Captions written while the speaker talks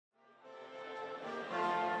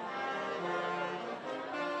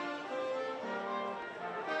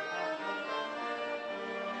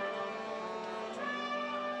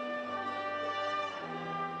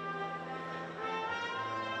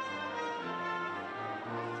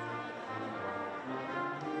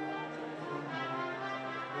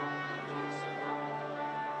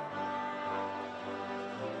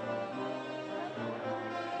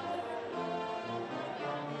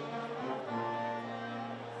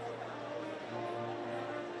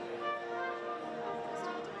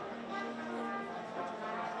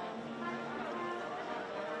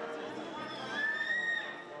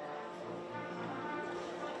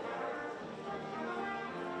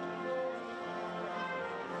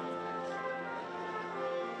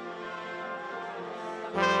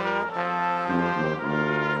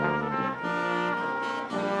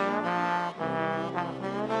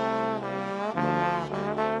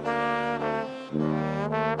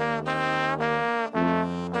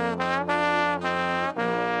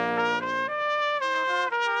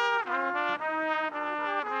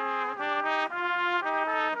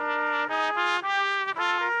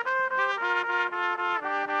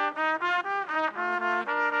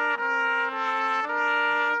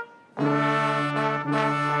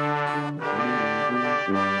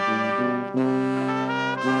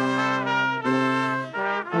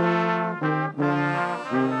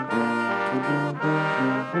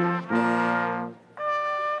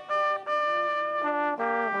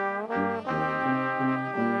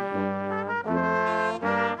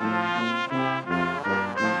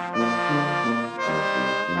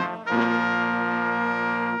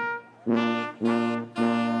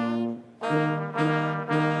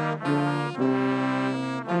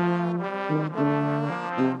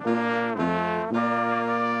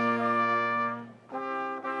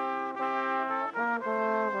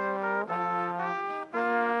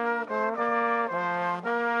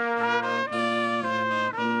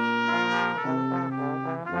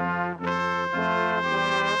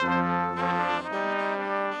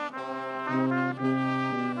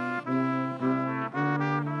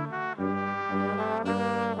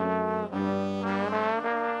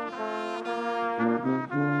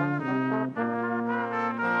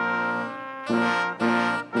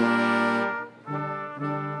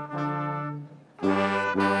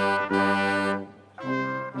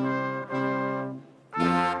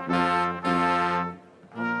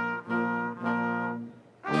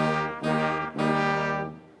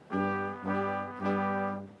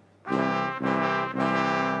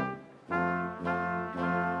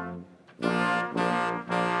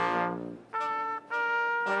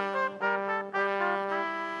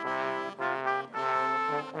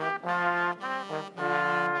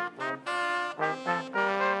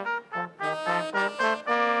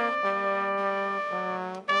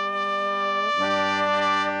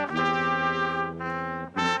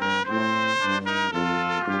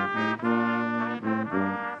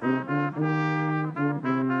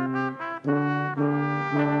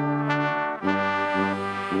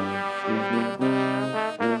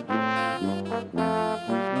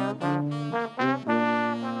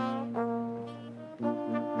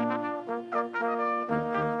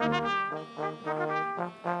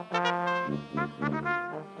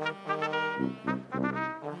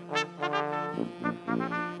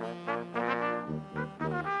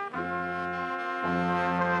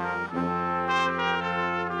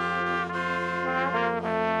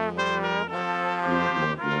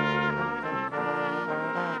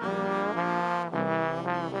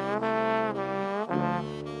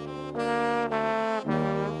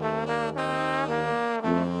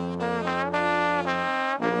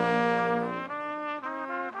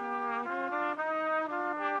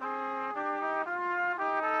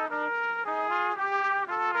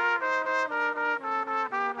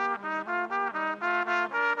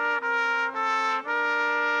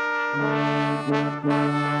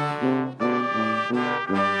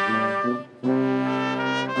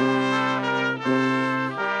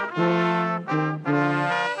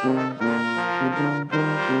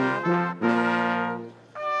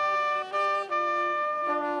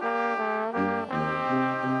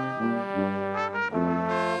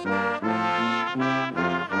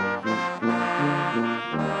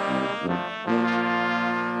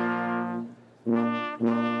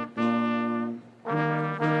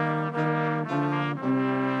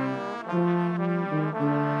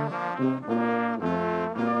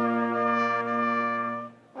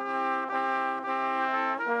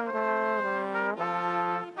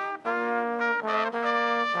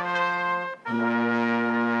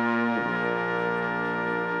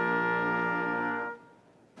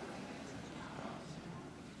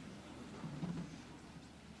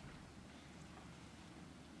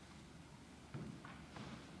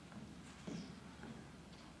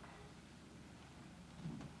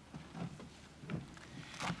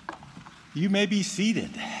You may be seated.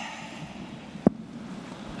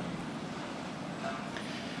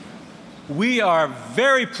 We are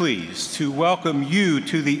very pleased to welcome you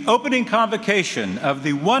to the opening convocation of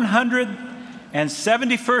the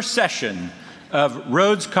 171st session of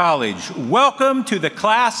Rhodes College. Welcome to the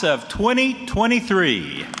class of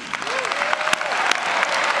 2023.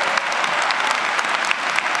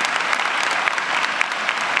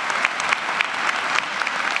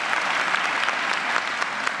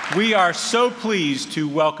 We are so pleased to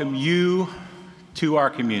welcome you to our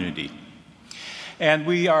community. And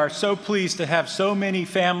we are so pleased to have so many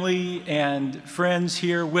family and friends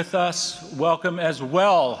here with us. Welcome as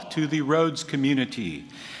well to the Rhodes community.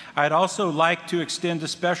 I'd also like to extend a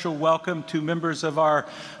special welcome to members of our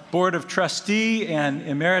Board of Trustee and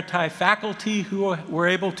Emeriti faculty who were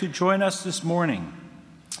able to join us this morning.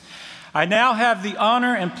 I now have the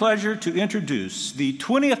honor and pleasure to introduce the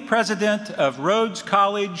 20th president of Rhodes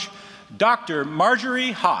College, Dr.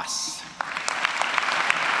 Marjorie Haas.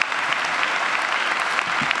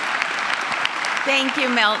 Thank you,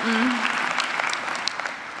 Milton.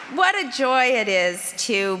 What a joy it is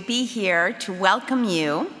to be here to welcome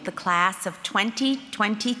you, the class of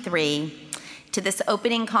 2023, to this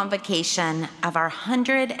opening convocation of our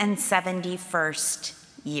 171st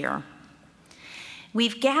year.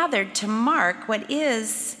 We've gathered to mark what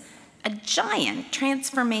is a giant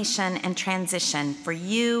transformation and transition for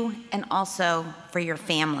you and also for your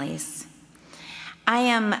families. I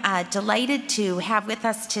am delighted to have with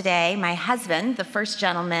us today my husband, the first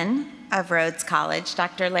gentleman of Rhodes College,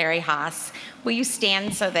 Dr. Larry Haas. Will you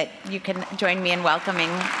stand so that you can join me in welcoming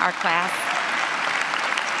our class?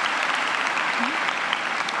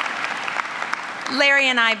 Larry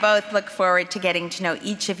and I both look forward to getting to know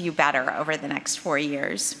each of you better over the next 4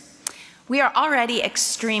 years. We are already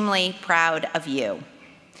extremely proud of you.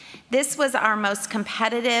 This was our most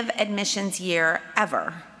competitive admissions year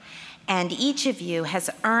ever, and each of you has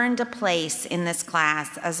earned a place in this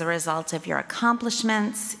class as a result of your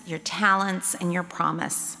accomplishments, your talents, and your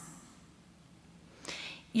promise.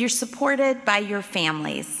 You're supported by your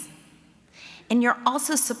families, and you're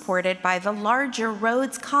also supported by the larger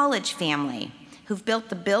Rhodes College family, who've built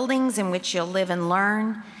the buildings in which you'll live and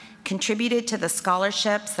learn, contributed to the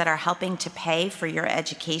scholarships that are helping to pay for your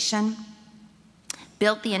education,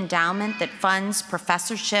 built the endowment that funds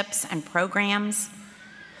professorships and programs.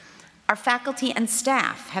 Our faculty and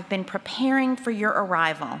staff have been preparing for your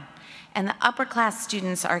arrival, and the upper class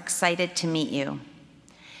students are excited to meet you.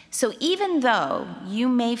 So even though you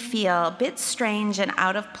may feel a bit strange and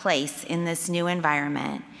out of place in this new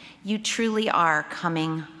environment, you truly are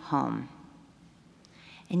coming home.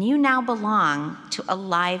 And you now belong to a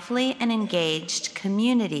lively and engaged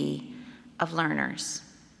community of learners.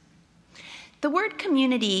 The word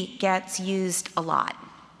community gets used a lot,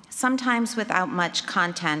 sometimes without much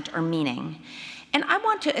content or meaning. And I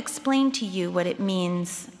want to explain to you what it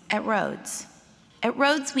means at Rhodes. At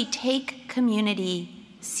Rhodes, we take community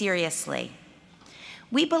seriously.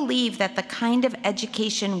 We believe that the kind of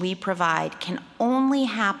education we provide can only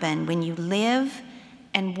happen when you live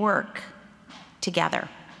and work together.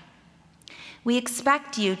 We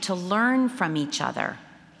expect you to learn from each other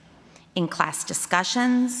in class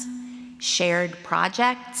discussions, shared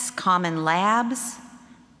projects, common labs,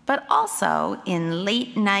 but also in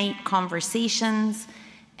late-night conversations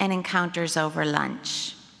and encounters over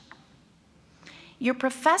lunch. Your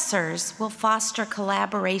professors will foster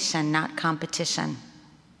collaboration, not competition.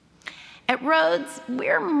 At Rhodes,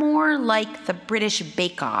 we're more like the British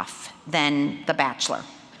Bake Off than The Bachelor.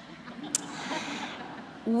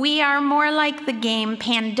 We are more like the game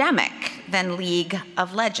Pandemic than League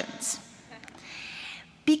of Legends.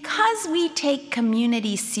 Because we take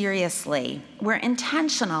community seriously, we're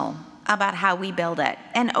intentional about how we build it.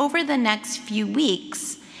 And over the next few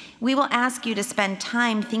weeks, we will ask you to spend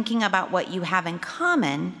time thinking about what you have in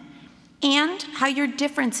common and how your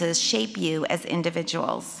differences shape you as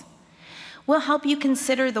individuals. We'll help you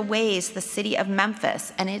consider the ways the city of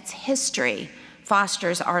Memphis and its history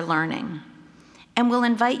fosters our learning. And we'll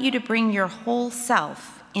invite you to bring your whole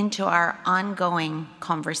self into our ongoing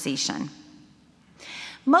conversation.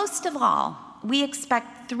 Most of all, we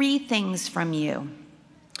expect 3 things from you: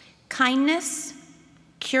 kindness,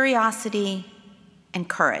 curiosity, and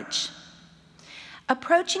courage.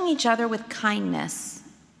 Approaching each other with kindness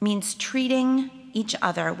means treating each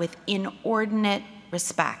other with inordinate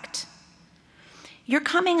respect. You're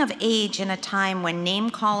coming of age in a time when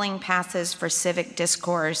name-calling passes for civic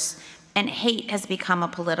discourse and hate has become a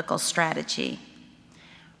political strategy.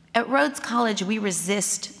 At Rhodes College, we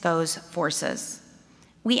resist those forces.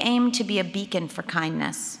 We aim to be a beacon for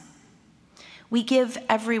kindness. We give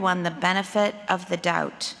everyone the benefit of the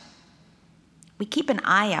doubt. We keep an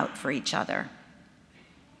eye out for each other.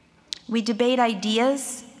 We debate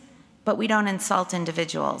ideas, but we don't insult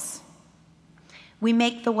individuals. We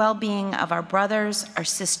make the well-being of our brothers, our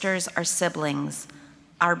sisters, our siblings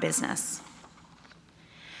our business.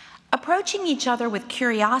 Approaching each other with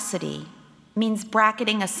curiosity means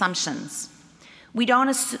bracketing assumptions. We don't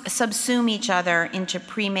subsume each other into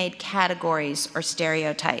pre-made categories or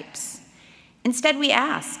stereotypes. Instead, we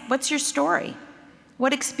ask, what's your story?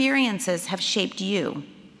 What experiences have shaped you?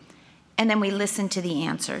 And then we listen to the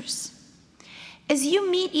answers. As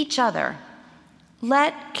you meet each other,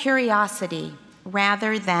 let curiosity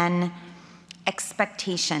rather than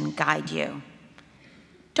expectation guide you.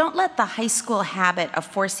 Don't let the high school habit of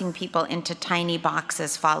forcing people into tiny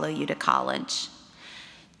boxes follow you to college.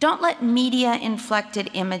 Don't let media-inflected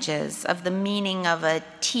images of the meaning of a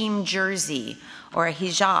team jersey or a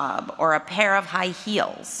hijab or a pair of high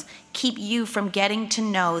heels keep you from getting to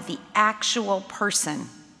know the actual person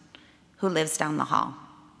who lives down the hall.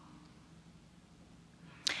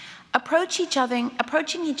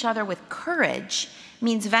 Approaching each other with courage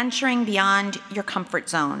means venturing beyond your comfort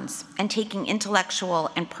zones and taking intellectual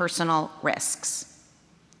and personal risks.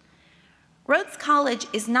 Rhodes College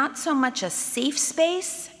is not so much a safe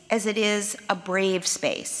space as it is a brave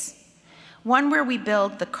space, one where we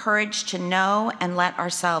build the courage to know and let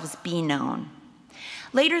ourselves be known.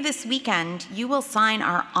 Later this weekend, you will sign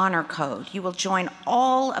our honor code. You will join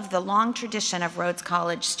all of the long tradition of Rhodes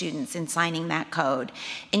College students in signing that code,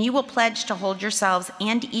 and you will pledge to hold yourselves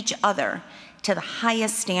and each other to the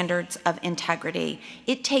highest standards of integrity.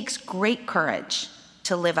 It takes great courage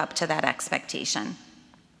to live up to that expectation.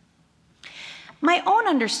 My own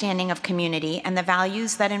understanding of community and the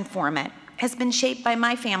values that inform it has been shaped by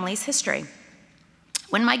my family's history.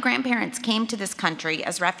 When my grandparents came to this country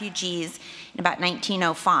as refugees in about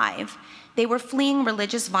 1905, they were fleeing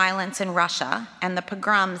religious violence in Russia and the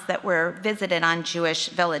pogroms that were visited on Jewish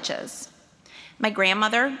villages. My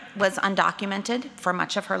grandmother was undocumented for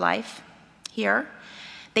much of her life here.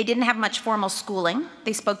 They didn't have much formal schooling.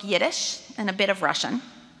 They spoke Yiddish and a bit of Russian.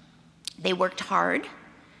 They worked hard.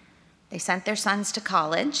 They sent their sons to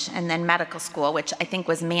college and then medical school, which I think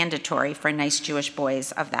was mandatory for nice Jewish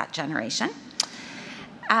boys of that generation.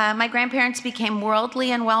 My grandparents became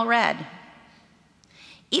worldly and well-read.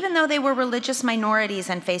 Even though they were religious minorities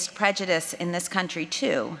and faced prejudice in this country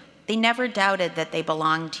too, they never doubted that they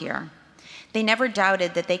belonged here. They never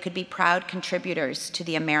doubted that they could be proud contributors to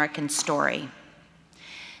the American story.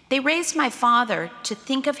 They raised my father to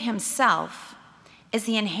think of himself as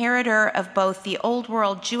the inheritor of both the old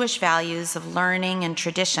world Jewish values of learning and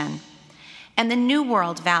tradition and the new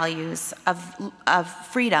world values of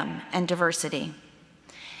freedom and diversity.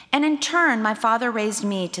 And in turn, my father raised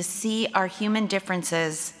me to see our human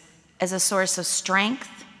differences as a source of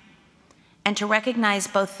strength and to recognize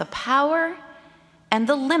both the power and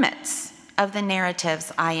the limits of the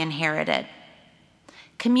narratives I inherited.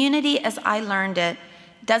 Community, as I learned it,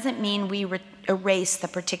 doesn't mean we erase the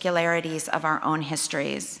particularities of our own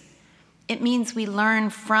histories. It means we learn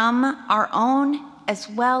from our own as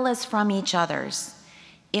well as from each other's.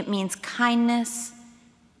 It means kindness,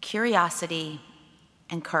 curiosity,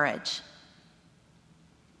 and courage.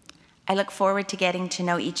 I look forward to getting to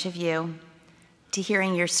know each of you, to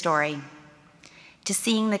hearing your story, to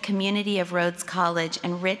seeing the community of Rhodes College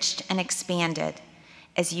enriched and expanded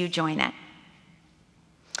as you join it,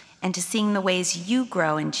 and to seeing the ways you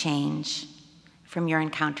grow and change from your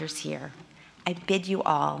encounters here. I bid you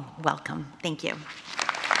all welcome. Thank you.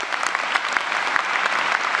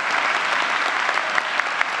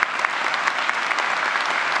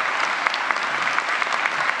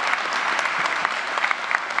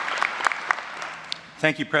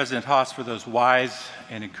 Thank you, President Haas, for those wise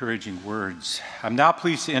and encouraging words. I'm now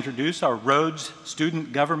pleased to introduce our Rhodes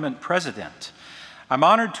Student Government President. I'm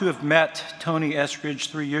honored to have met Tony Eskridge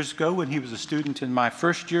 3 years ago when he was a student in my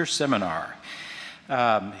first-year seminar.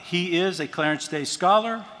 He is a Clarence Day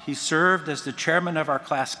Scholar. He served as the chairman of our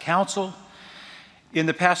class council. In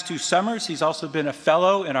the past 2 summers, he's also been a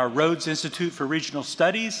fellow in our Rhodes Institute for Regional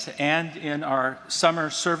Studies and in our Summer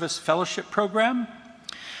Service Fellowship Program.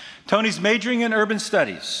 Tony's majoring in urban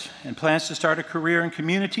studies and plans to start a career in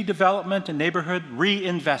community development and neighborhood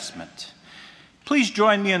reinvestment. Please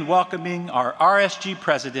join me in welcoming our RSG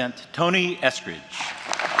president, Tony Eskridge.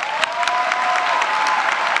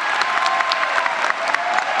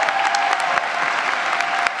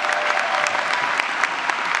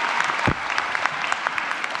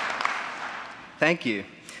 Thank you.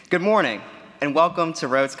 Good morning, and welcome to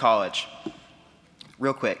Rhodes College.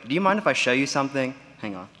 Real quick, do you mind if I show you something?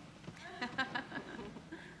 Hang on.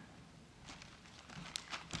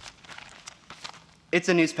 It's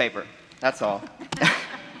a newspaper, that's all.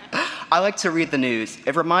 I like to read the news.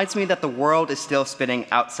 It reminds me that the world is still spinning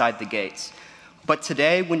outside the gates. But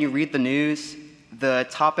today, when you read the news, the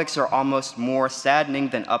topics are almost more saddening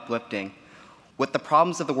than uplifting, with the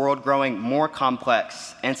problems of the world growing more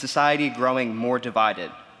complex and society growing more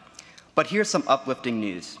divided. But here's some uplifting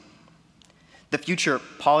news. The future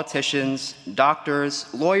politicians, doctors,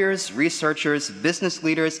 lawyers, researchers, business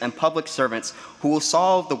leaders, and public servants who will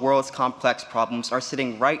solve the world's complex problems are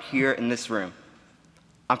sitting right here in this room.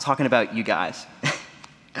 I'm talking about you guys.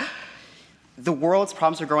 The world's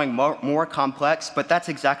problems are growing more complex, but that's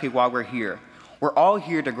exactly why we're here. We're all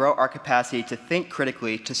here to grow our capacity to think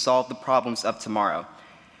critically to solve the problems of tomorrow.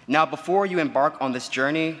 Now, before you embark on this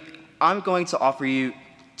journey, I'm going to offer you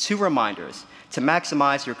 2 reminders to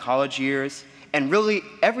maximize your college years and really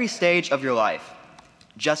every stage of your life.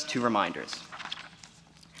 Just 2 reminders.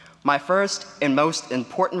 My first and most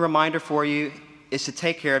important reminder for you is to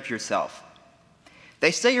take care of yourself.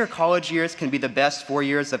 They say your college years can be the best 4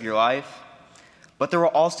 years of your life, but there will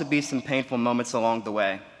also be some painful moments along the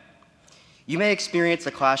way. You may experience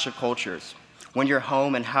a clash of cultures when your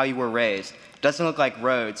home and how you were raised doesn't look like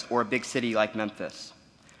Rhodes or a big city like Memphis.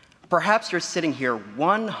 Perhaps you're sitting here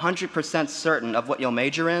 100% certain of what you'll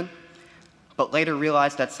major in, but later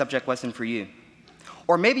realize that subject wasn't for you.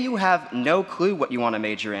 Or maybe you have no clue what you want to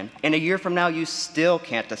major in, and a year from now you still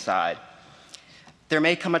can't decide. There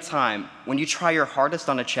may come a time when you try your hardest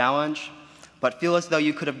on a challenge, but feel as though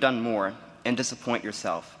you could have done more and disappoint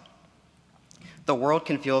yourself. The world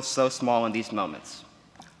can feel so small in these moments.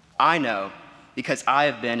 I know because I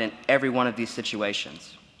have been in every one of these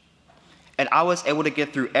situations. And I was able to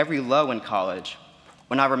get through every low in college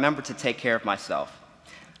when I remembered to take care of myself.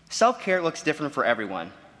 Self-care looks different for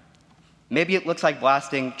everyone. Maybe it looks like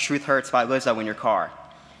blasting Truth Hurts by Lizzo in your car,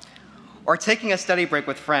 or taking a study break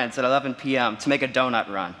with friends at 11 p.m. to make a donut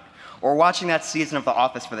run, or watching that season of The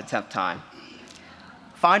Office for the 10th time.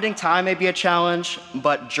 Finding time may be a challenge,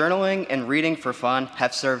 but journaling and reading for fun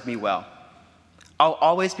have served me well. I'll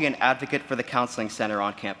always be an advocate for the counseling center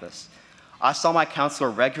on campus. I saw my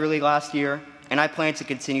counselor regularly last year, and I plan to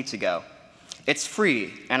continue to go. It's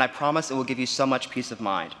free, and I promise it will give you so much peace of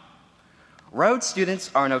mind. Rhodes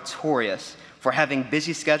students are notorious for having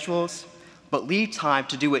busy schedules, but leave time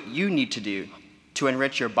to do what you need to do to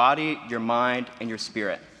enrich your body, your mind, and your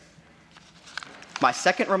spirit. My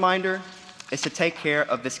second reminder is to take care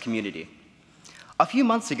of this community. A few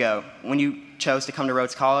months ago, when you chose to come to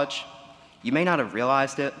Rhodes College, you may not have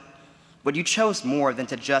realized it, but you chose more than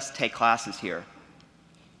to just take classes here.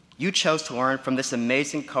 You chose to learn from this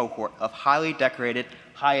amazing cohort of highly decorated,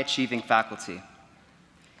 high-achieving faculty.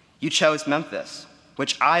 You chose Memphis,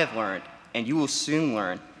 which I have learned, and you will soon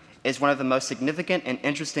learn, is one of the most significant and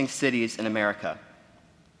interesting cities in America.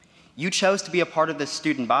 You chose to be a part of this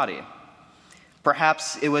student body.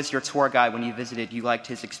 Perhaps it was your tour guide when you visited, you liked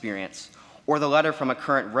his experience, or the letter from a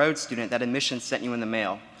current Rhodes student that admissions sent you in the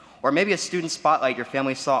mail, or maybe a student spotlight your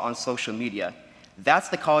family saw on social media. That's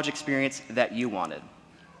the college experience that you wanted.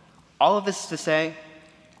 All of this is to say,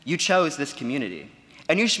 you chose this community,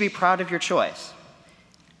 and you should be proud of your choice.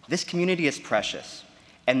 This community is precious,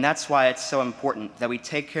 and that's why it's so important that we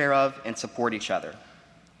take care of and support each other.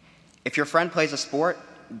 If your friend plays a sport,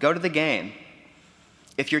 go to the game.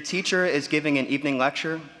 If your teacher is giving an evening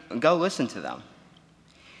lecture, go listen to them.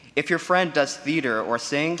 If your friend does theater or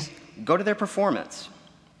sings, go to their performance.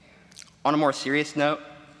 On a more serious note,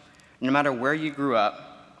 no matter where you grew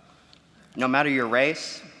up, no matter your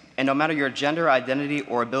race, and no matter your gender identity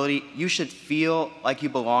or ability, you should feel like you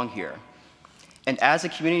belong here. And as a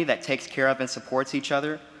community that takes care of and supports each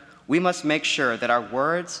other, we must make sure that our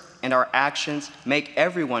words and our actions make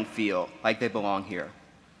everyone feel like they belong here.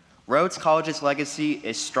 Rhodes College's legacy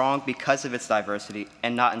is strong because of its diversity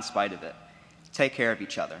and not in spite of it. Take care of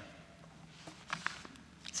each other.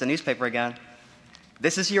 It's the newspaper again.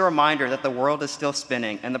 This is your reminder that the world is still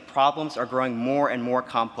spinning and the problems are growing more and more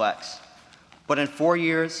complex. But in 4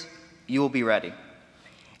 years, you will be ready.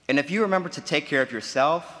 And if you remember to take care of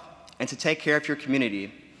yourself and to take care of your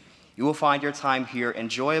community, you will find your time here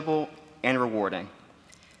enjoyable and rewarding.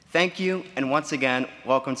 Thank you, and once again,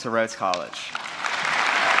 welcome to Rhodes College.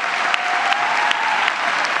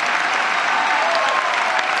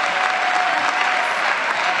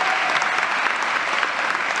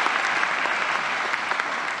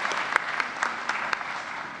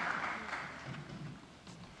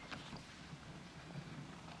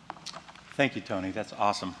 Thank you, Tony. That's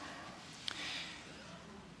awesome.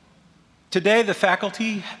 Today, the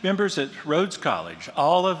faculty members at Rhodes College,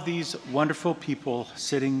 all of these wonderful people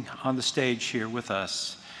sitting on the stage here with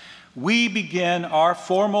us, we begin our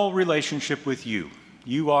formal relationship with you.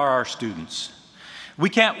 You are our students. We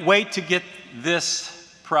can't wait to get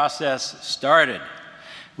this process started.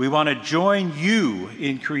 We want to join you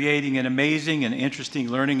in creating an amazing and interesting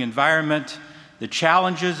learning environment that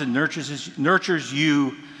challenges and nurtures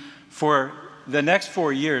you for the next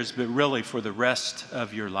 4 years, but really for the rest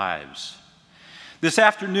of your lives. This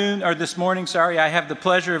morning, I have the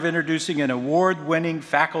pleasure of introducing an award-winning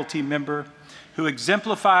faculty member who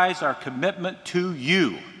exemplifies our commitment to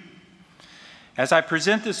you. As I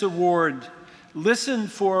present this award, listen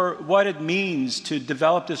for what it means to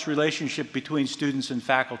develop this relationship between students and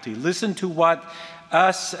faculty. Listen to what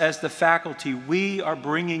us as the faculty, we are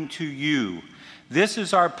bringing to you. This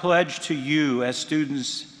is our pledge to you as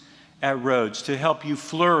students at Rhodes, to help you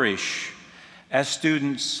flourish as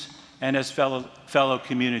students and as fellow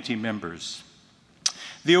community members.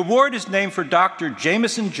 The award is named for Dr.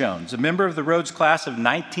 Jameson Jones, a member of the Rhodes class of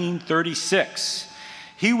 1936.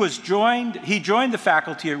 He joined the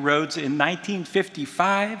faculty at Rhodes in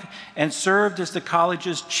 1955 and served as the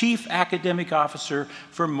college's chief academic officer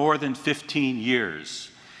for more than 15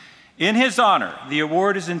 years. In his honor, the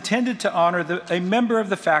award is intended to honor a member of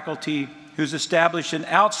the faculty who's established an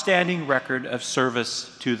outstanding record of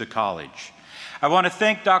service to the college. I want to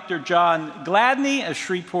thank Dr. John Gladney of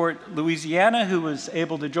Shreveport, Louisiana, who was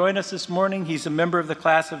able to join us this morning. He's a member of the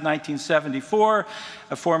class of 1974,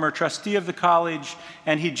 a former trustee of the college,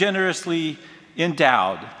 and he generously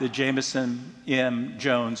endowed the Jameson M.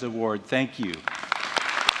 Jones Award. Thank you.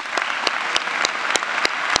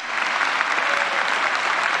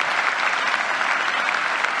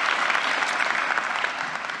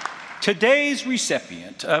 Today's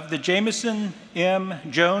recipient of the Jameson M.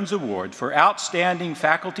 Jones Award for Outstanding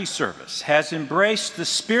Faculty Service has embraced the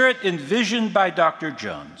spirit envisioned by Dr.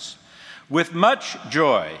 Jones. With much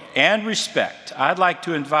joy and respect, I'd like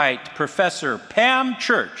to invite Professor Pam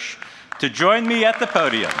Church to join me at the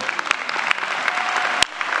podium.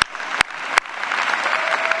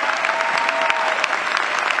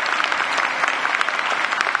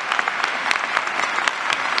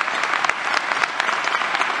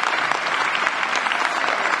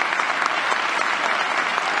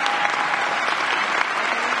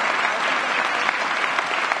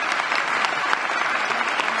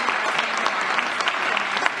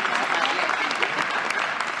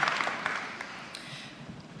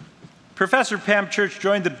 Professor Pam Church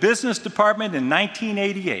joined the business department in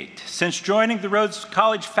 1988. Since joining the Rhodes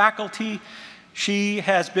College faculty, she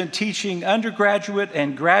has been teaching undergraduate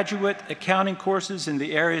and graduate accounting courses in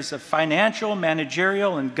the areas of financial,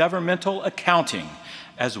 managerial, and governmental accounting,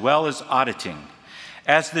 as well as auditing.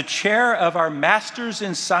 As the chair of our Master's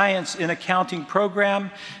in Science in Accounting program,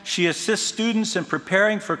 she assists students in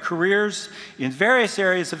preparing for careers in various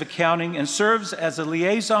areas of accounting and serves as a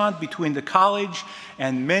liaison between the college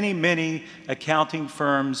and many, many accounting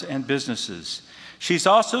firms and businesses. She's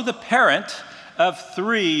also the parent of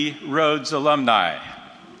 3 Rhodes alumni.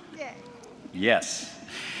 Yeah. Yes.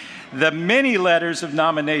 The many letters of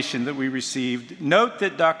nomination that we received note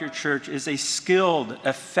that Dr. Church is a skilled,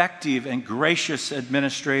 effective, and gracious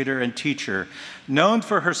administrator and teacher, known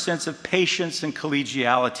for her sense of patience and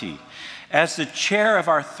collegiality. As the chair of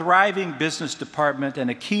our thriving business department and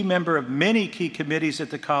a key member of many key committees at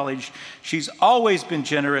the college, she's always been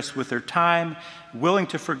generous with her time, willing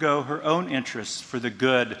to forgo her own interests for the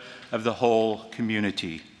good of the whole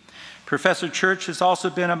community. Professor Church has also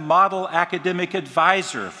been a model academic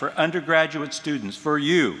advisor for undergraduate students, for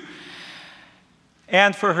you,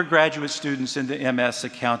 and for her graduate students in the MS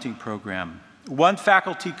Accounting program. One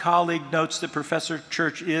faculty colleague notes that Professor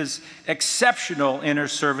Church is exceptional in her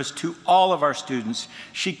service to all of our students.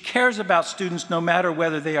 She cares about students no matter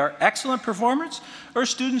whether they are excellent performers or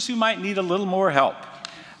students who might need a little more help.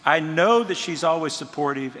 I know that she's always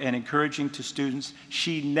supportive and encouraging to students.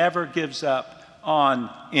 She never gives up on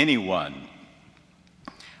anyone.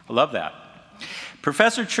 I love that.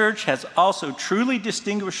 Professor Church has also truly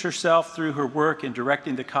distinguished herself through her work in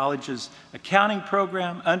directing the college's accounting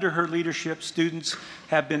program. Under her leadership, students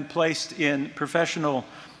have been placed in professional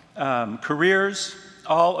careers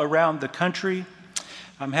all around the country.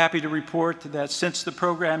 I'm happy to report that since the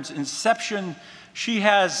program's inception, she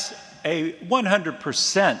has a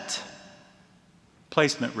 100%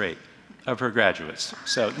 placement rate of her graduates.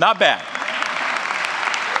 So not bad.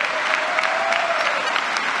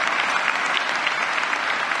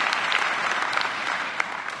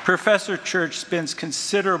 Professor Church spends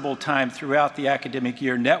considerable time throughout the academic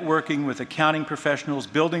year networking with accounting professionals,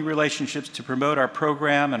 building relationships to promote our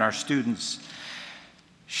program and our students.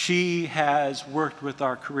 She has worked with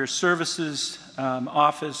our Career Services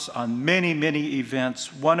office on many, many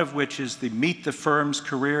events, one of which is the Meet the Firms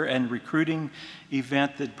Career and Recruiting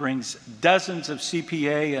event that brings dozens of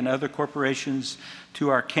CPA and other corporations to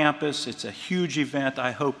our campus. It's a huge event.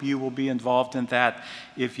 I hope you will be involved in that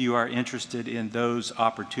if you are interested in those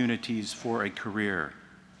opportunities for a career.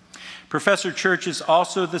 Professor Church is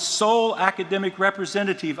also the sole academic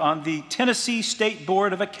representative on the Tennessee State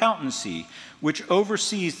Board of Accountancy, which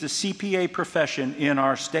oversees the CPA profession in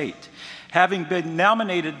our state. Having been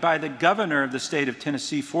nominated by the governor of the state of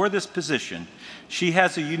Tennessee for this position, she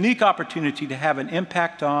has a unique opportunity to have an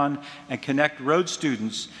impact on and connect Rhodes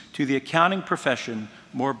students to the accounting profession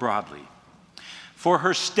more broadly. For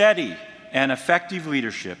her steady and effective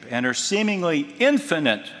leadership and her seemingly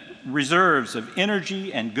infinite reserves of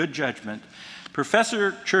energy and good judgment,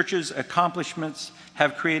 Professor Church's accomplishments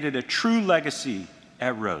have created a true legacy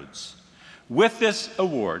at Rhodes. With this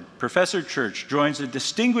award, Professor Church joins a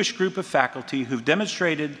distinguished group of faculty who've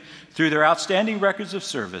demonstrated through their outstanding records of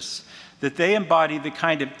service that they embody the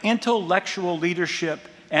kind of intellectual leadership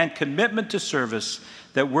and commitment to service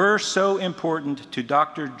that were so important to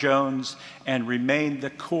Dr. Jones and remain the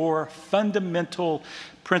core fundamental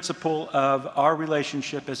principle of our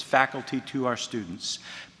relationship as faculty to our students.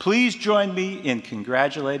 Please join me in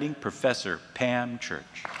congratulating Professor Pam Church.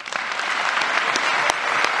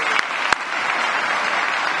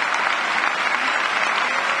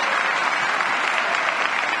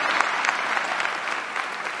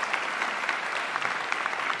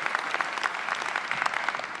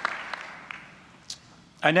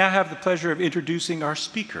 I now have the pleasure of introducing our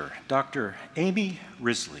speaker, Dr. Amy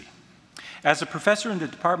Risley. As a professor in the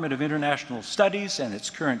Department of International Studies and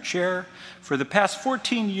its current chair, for the past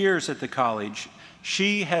 14 years at the college,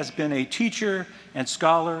 she has been a teacher and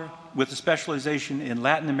scholar with a specialization in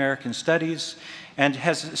Latin American studies and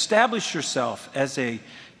has established herself as a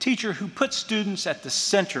teacher who puts students at the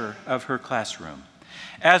center of her classroom.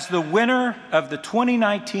 As the winner of the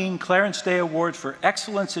 2019 Clarence Day Award for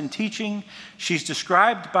Excellence in Teaching, she's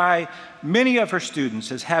described by many of her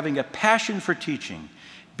students as having a passion for teaching,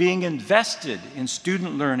 being invested in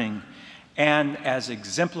student learning, and as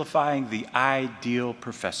exemplifying the ideal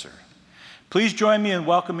professor. Please join me in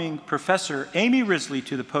welcoming Professor Amy Risley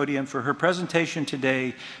to the podium for her presentation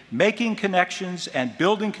today, Making Connections and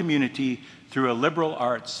Building Community Through a Liberal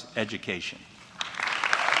Arts Education.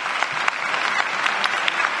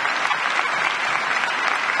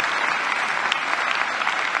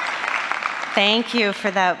 Thank you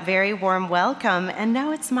for that very warm welcome. And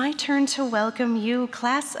now it's my turn to welcome you,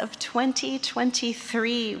 class of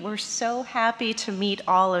 2023. We're so happy to meet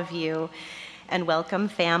all of you and welcome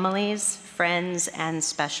families, friends, and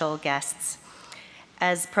special guests.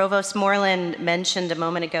 As Provost Moreland mentioned a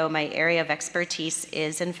moment ago, my area of expertise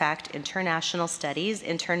is, in fact, international studies,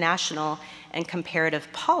 international and comparative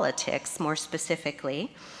politics, more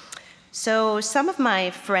specifically. So some of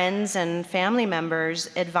my friends and family members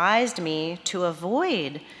advised me to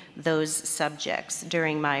avoid those subjects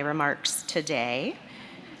during my remarks today.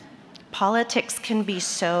 Politics can be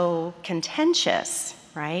so contentious,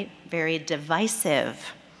 right? Very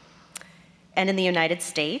divisive. And in the United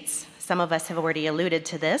States, some of us have already alluded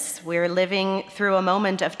to this, we're living through a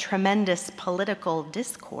moment of tremendous political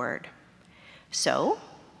discord. So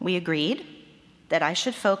we agreed that I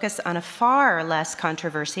should focus on a far less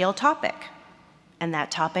controversial topic, and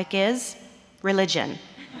that topic is religion.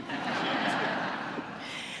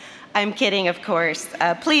 I'm kidding, of course.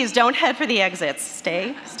 Please don't head for the exits.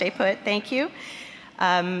 Stay put, thank you.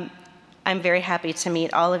 I'm very happy to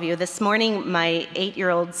meet all of you. This morning, my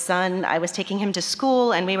 8-year-old son, I was taking him to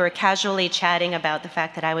school, and we were casually chatting about the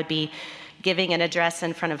fact that I would be giving an address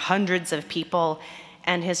in front of hundreds of people,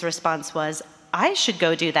 and his response was, I should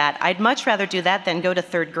go do that. I'd much rather do that than go to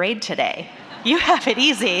 3rd grade today. You have it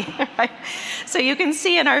easy. Right? So you can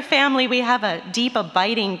see in our family we have a deep,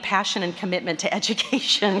 abiding passion and commitment to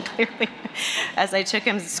education, clearly, as I took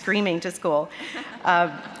him screaming to school.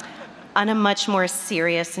 On a much more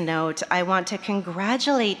serious note, I want to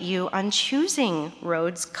congratulate you on choosing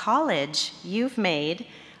Rhodes College. You've made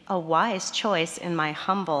a wise choice, in my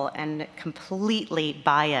humble and completely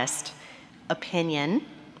biased opinion.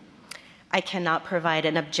 I cannot provide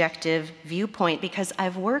an objective viewpoint because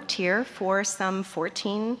I've worked here for some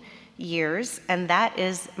 14 years, and that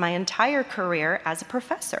is my entire career as a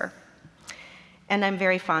professor. And I'm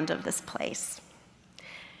very fond of this place.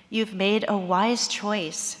 You've made a wise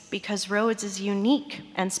choice because Rhodes is unique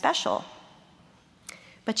and special.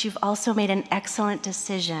 But you've also made an excellent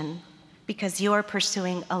decision because you're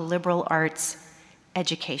pursuing a liberal arts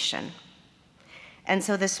education. And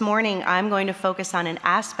so this morning, I'm going to focus on an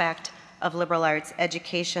aspect of liberal arts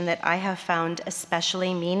education that I have found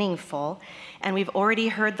especially meaningful. And we've already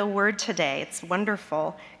heard the word today. It's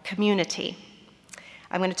wonderful, community.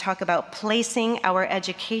 I'm going to talk about placing our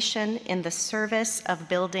education in the service of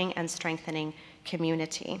building and strengthening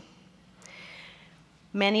community.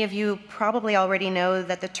 Many of you probably already know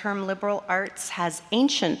that the term liberal arts has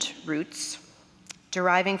ancient roots,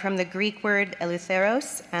 deriving from the Greek word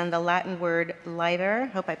eleutheros and the Latin word liber.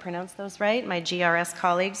 Hope I pronounced those right. My GRS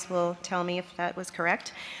colleagues will tell me if that was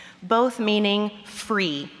correct. Both meaning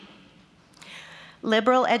free.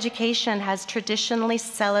 Liberal education has traditionally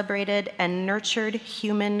celebrated and nurtured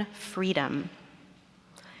human freedom.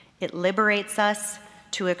 It liberates us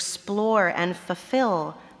to explore and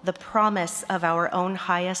fulfill the promise of our own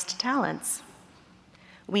highest talents.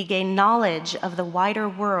 We gain knowledge of the wider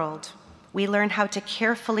world. We learn how to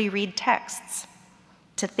carefully read texts,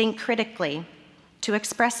 to think critically, to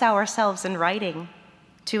express ourselves in writing,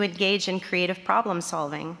 to engage in creative problem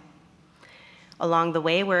solving. Along the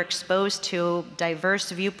way, we're exposed to diverse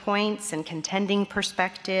viewpoints and contending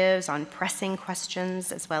perspectives on pressing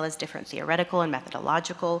questions, as well as different theoretical and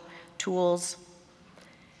methodological tools.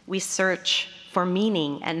 We search for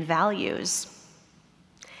meaning and values.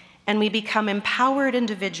 And we become empowered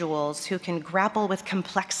individuals who can grapple with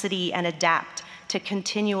complexity and adapt to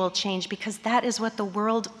continual change, because that is what the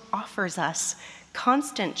world offers us: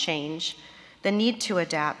 constant change, the need to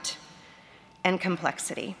adapt, and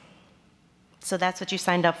complexity. So that's what you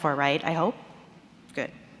signed up for, right? I hope?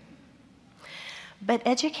 Good. But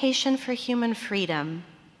education for human freedom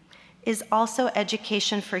is also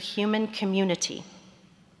education for human community.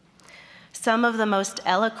 Some of the most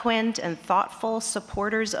eloquent and thoughtful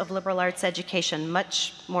supporters of liberal arts education,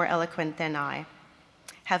 much more eloquent than I,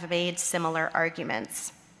 have made similar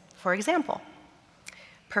arguments. For example,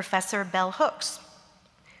 Professor Bell Hooks,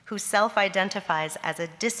 who self-identifies as a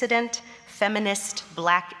dissident, feminist,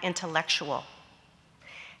 Black intellectual,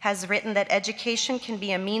 has written that education can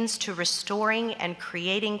be a means to restoring and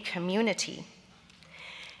creating community.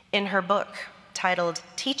 In her book titled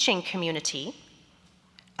Teaching Community,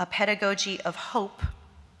 A Pedagogy of Hope,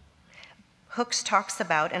 Hooks talks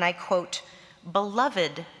about, and I quote,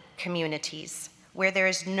 beloved communities where there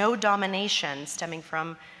is no domination stemming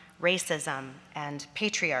from racism and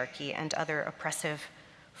patriarchy and other oppressive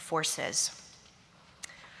forces.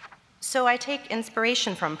 So I take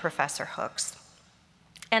inspiration from Professor Hooks,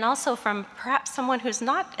 and also from perhaps someone who's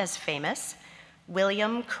not as famous,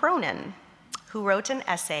 William Cronin, who wrote an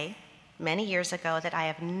essay many years ago that I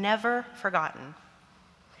have never forgotten.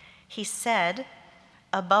 He said,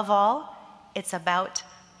 above all, it's about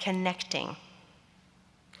connecting.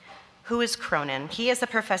 Who is Cronin? He is a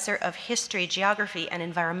professor of history, geography, and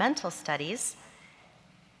environmental studies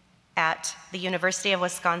at the University of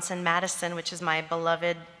Wisconsin-Madison, which is my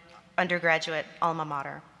beloved undergraduate alma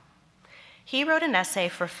mater. He wrote an essay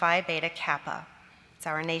for Phi Beta Kappa. It's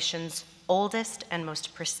our nation's oldest and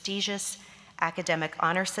most prestigious academic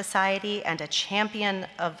honor society and a champion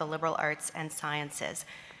of the liberal arts and sciences.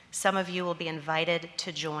 Some of you will be invited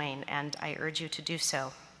to join, and I urge you to do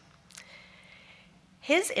so.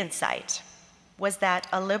 His insight was that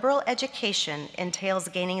a liberal education entails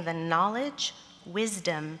gaining the knowledge,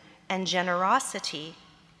 wisdom, and generosity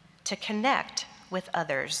to connect with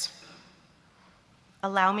others.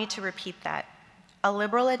 Allow me to repeat that. A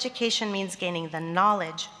liberal education means gaining the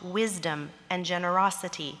knowledge, wisdom, and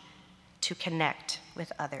generosity to connect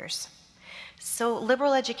with others. So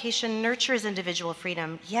liberal education nurtures individual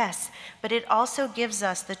freedom, yes, but it also gives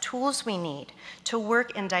us the tools we need to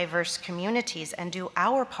work in diverse communities and do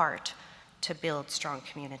our part to build strong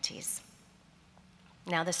communities.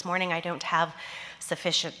 Now, this morning, I don't have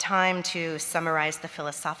sufficient time to summarize the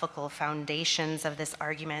philosophical foundations of this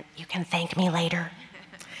argument. You can thank me later.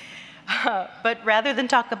 But rather than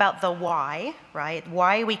talk about the why, right,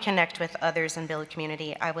 why we connect with others and build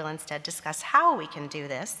community, I will instead discuss how we can do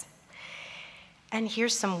this. And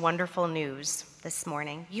here's some wonderful news this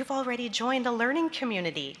morning. You've already joined a learning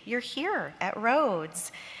community. You're here at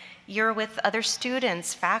Rhodes. You're with other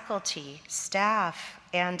students, faculty, staff,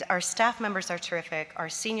 and our staff members are terrific. Our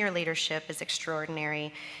senior leadership is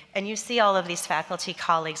extraordinary. And you see all of these faculty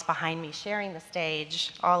colleagues behind me sharing the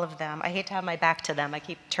stage, all of them. I hate to have my back to them. I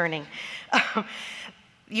keep turning.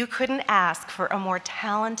 You couldn't ask for a more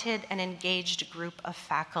talented and engaged group of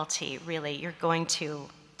faculty, really. You're going to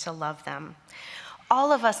love them.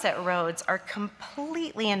 All of us at Rhodes are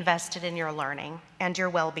completely invested in your learning and your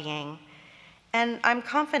well-being. And I'm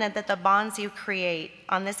confident that the bonds you create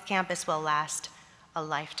on this campus will last a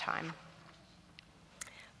lifetime.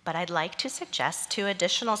 But I'd like to suggest 2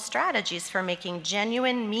 additional strategies for making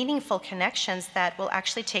genuine, meaningful connections that will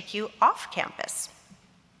actually take you off campus.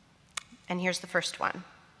 And here's the first one.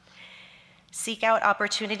 Seek out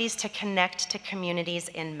opportunities to connect to communities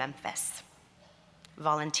in Memphis.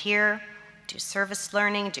 Volunteer, do service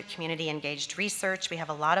learning, do community-engaged research. We have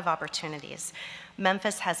a lot of opportunities.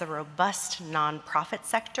 Memphis has a robust nonprofit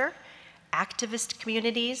sector, activist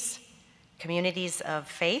communities, communities of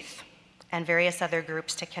faith, and various other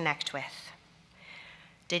groups to connect with.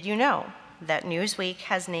 Did you know that Newsweek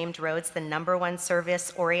has named Rhodes the #1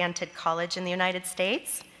 service-oriented college in the United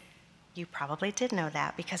States? You probably did know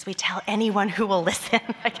that because we tell anyone who will listen.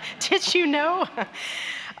 Like, did you know?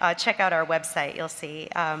 Check out our website, you'll see.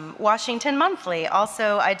 Washington Monthly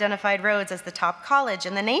also identified Rhodes as the top college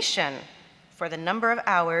in the nation for the number of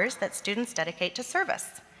hours that students dedicate to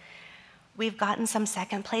service. We've gotten some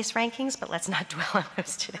second-place rankings, but let's not dwell on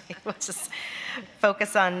those today. Let's just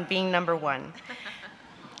focus on being #1.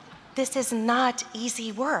 This is not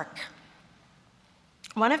easy work.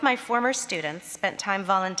 One of my former students spent time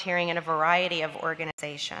volunteering in a variety of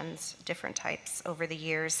organizations, different types, over the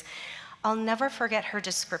years. I'll never forget her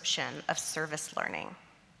description of service learning,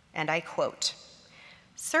 and I quote,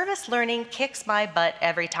 "Service learning kicks my butt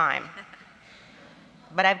every time,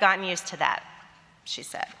 but I've gotten used to that," she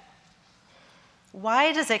said.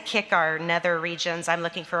 Why does it kick our nether regions? I'm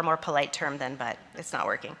looking for a more polite term then, but it's not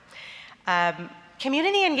working.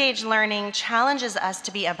 Community engaged learning challenges us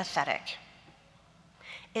to be empathetic.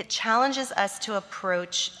 It challenges us to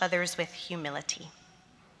approach others with humility.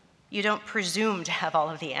 You don't presume to have all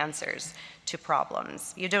of the answers to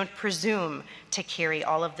problems. You don't presume to carry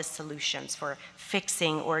all of the solutions for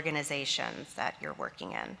fixing organizations that you're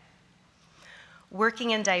working in.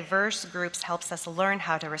 Working in diverse groups helps us learn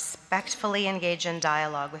how to respectfully engage in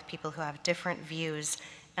dialogue with people who have different views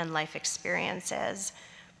and life experiences.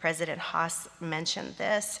 President Haas mentioned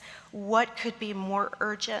this. What could be more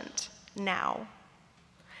urgent now?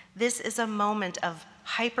 This is a moment of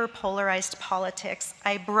hyper-polarized politics.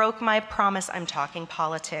 I broke my promise I'm talking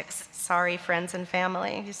politics. Sorry, friends and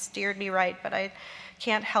family. You steered me right, but I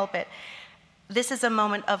can't help it. This is a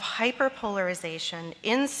moment of hyper-polarization,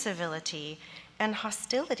 incivility, and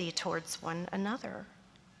hostility towards one another.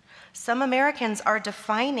 Some Americans are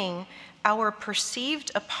defining our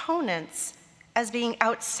perceived opponents as being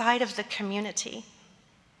outside of the community,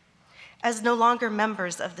 as no longer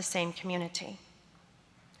members of the same community.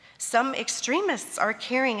 Some extremists are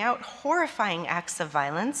carrying out horrifying acts of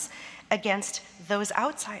violence against those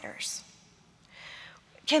outsiders.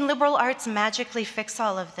 Can liberal arts magically fix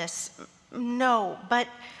all of this? No, but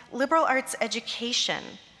liberal arts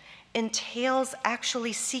education entails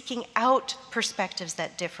actually seeking out perspectives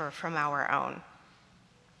that differ from our own.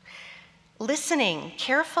 Listening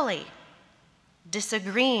carefully,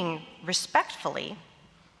 disagreeing respectfully,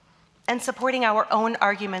 and supporting our own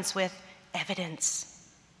arguments with evidence,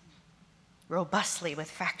 robustly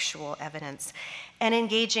with factual evidence, and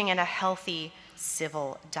engaging in a healthy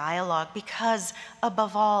civil dialogue, because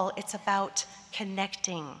above all, it's about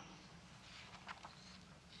connecting.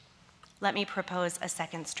 Let me propose a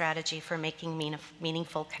second strategy for making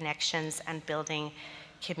meaningful connections and building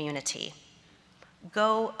community.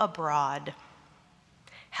 Go abroad.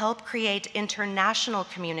 Help create international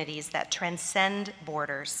communities that transcend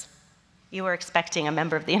borders. You were expecting a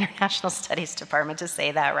member of the International Studies Department to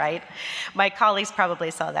say that, right? My colleagues probably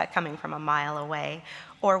saw that coming from a mile away,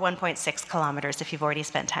 or 1.6 kilometers if you've already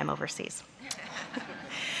spent time overseas.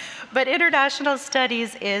 But international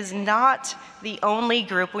studies is not the only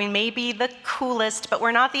group. We may be the coolest, but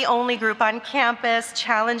we're not the only group on campus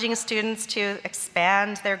challenging students to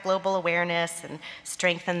expand their global awareness and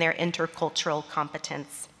strengthen their intercultural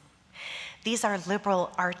competence. These are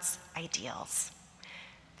liberal arts ideals.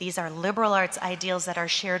 These are liberal arts ideals that are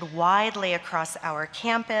shared widely across our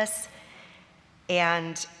campus,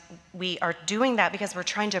 and we are doing that because we're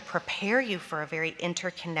trying to prepare you for a very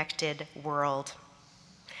interconnected world.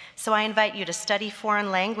 So I invite you to study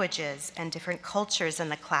foreign languages and different cultures in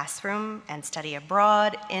the classroom and study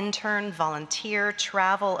abroad, intern, volunteer,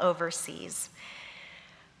 travel overseas.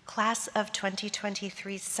 Class of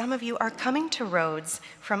 2023, some of you are coming to Rhodes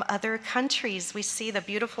from other countries. We see the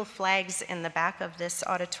beautiful flags in the back of this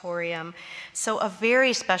auditorium. So a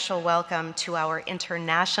very special welcome to our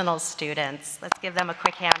international students. Let's give them a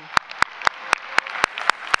quick hand.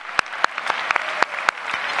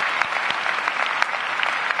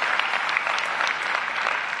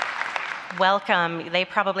 Welcome. They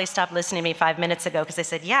probably stopped listening to me 5 minutes ago because they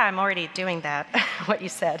said, yeah, I'm already doing that, what you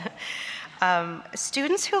said.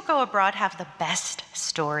 Students who go abroad have the best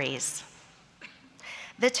stories.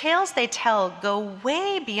 The tales they tell go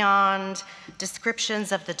way beyond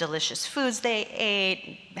descriptions of the delicious foods they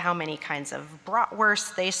ate, how many kinds of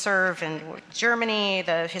bratwurst they serve in Germany,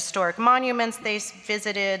 the historic monuments they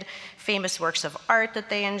visited, famous works of art that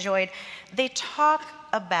they enjoyed. They talk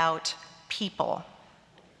about people,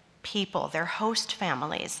 their host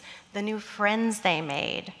families, the new friends they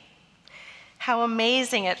made. How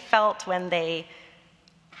amazing it felt when they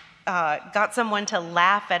got someone to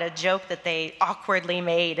laugh at a joke that they awkwardly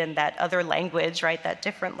made in that other language, right? That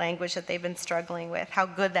different language that they've been struggling with. How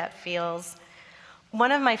good that feels.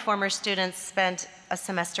 One of my former students spent a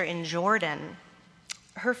semester in Jordan.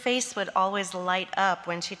 Her face would always light up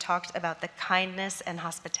when she talked about the kindness and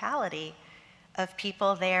hospitality of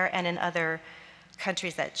people there and in other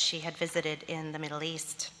countries that she had visited in the Middle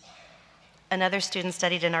East. Another student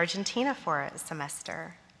studied in Argentina for a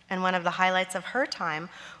semester, and one of the highlights of her time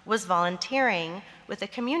was volunteering with a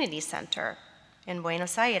community center in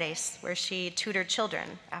Buenos Aires, where she tutored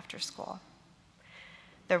children after school.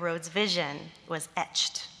 The Rhodes vision was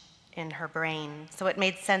etched in her brain, so it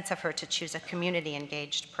made sense of her to choose a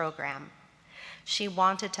community-engaged program. She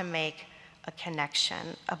wanted to make a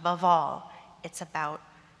connection. Above all, it's about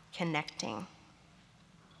connecting.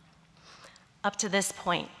 Up to this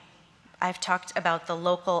point, I've talked about the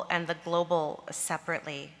local and the global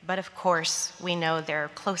separately, but of course, we know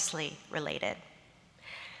they're closely related.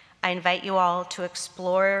 I invite you all to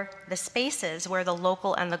explore the spaces where the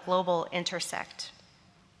local and the global intersect.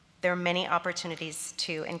 There are many opportunities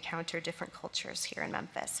to encounter different cultures here in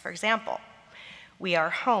Memphis. For example, we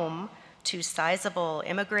are home to sizable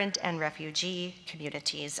immigrant and refugee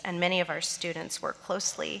communities, and many of our students work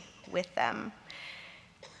closely with them.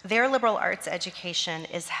 Their liberal arts education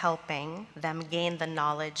is helping them gain the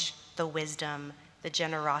knowledge, the wisdom, the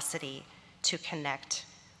generosity to connect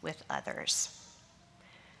with others.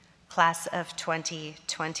 Class of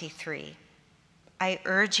 2023, I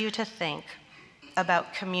urge you to think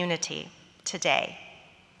about community today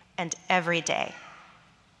and every day.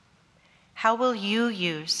 How will you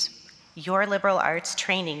use your liberal arts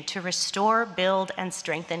training to restore, build, and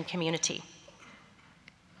strengthen community?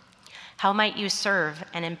 How might you serve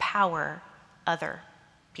and empower other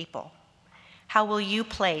people? How will you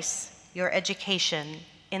place your education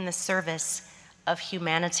in the service of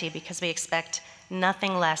humanity? Because we expect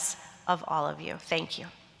nothing less of all of you. Thank you.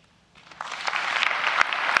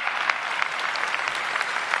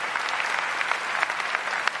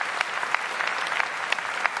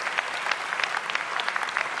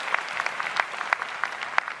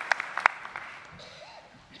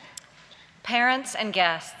 Parents and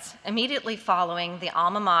guests, immediately following the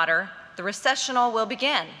alma mater, the recessional will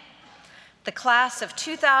begin. The class of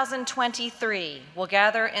 2023 will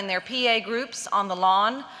gather in their PA groups on the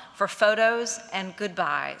lawn for photos and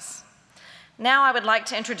goodbyes. Now I would like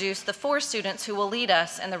to introduce the 4 students who will lead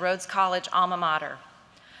us in the Rhodes College alma mater.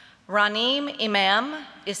 Raneem Imam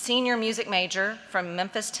is senior music major from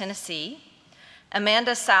Memphis, Tennessee.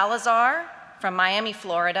 Amanda Salazar from Miami,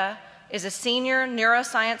 Florida, is a senior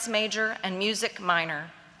neuroscience major and music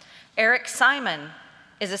minor. Eric Simon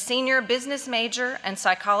is a senior business major and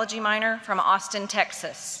psychology minor from Austin,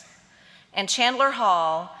 Texas. And Chandler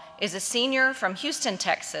Hall is a senior from Houston,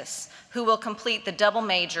 Texas, who will complete the double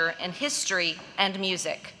major in history and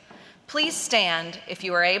music. Please stand, if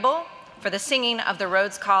you are able, for the singing of the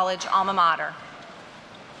Rhodes College alma mater.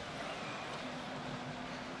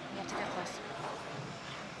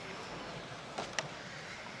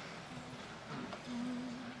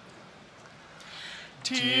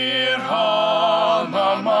 Dear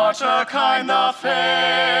alma mater, kind the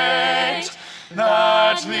fate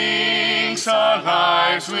that links our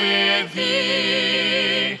lives with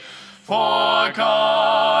thee. For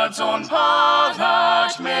God's own power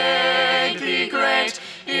that made thee great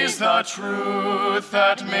is the truth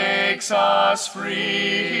that makes us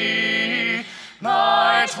free.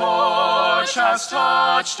 Thy torch has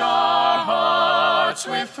touched our hearts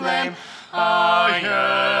with flame, our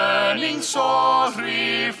yearning souls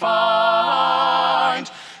refined.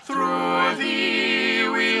 Through thee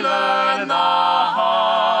we learn the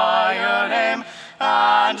higher aim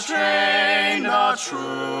and train the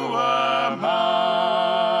truer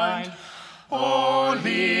mind. O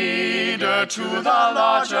leader to the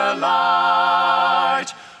larger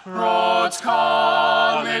light, Rhodes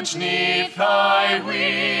College 'neath thy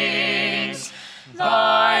wings,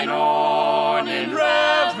 thine own in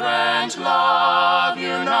reverent love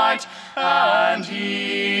unite, and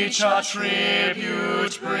each a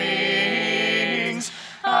tribute brings,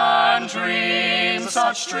 and dreams,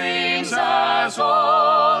 such dreams as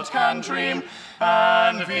old can dream,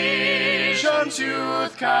 and visions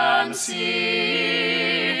youth can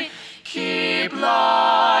see. Keep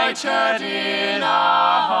lighted in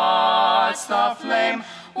our hearts the flame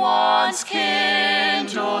once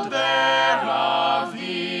kindled there of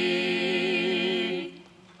thee.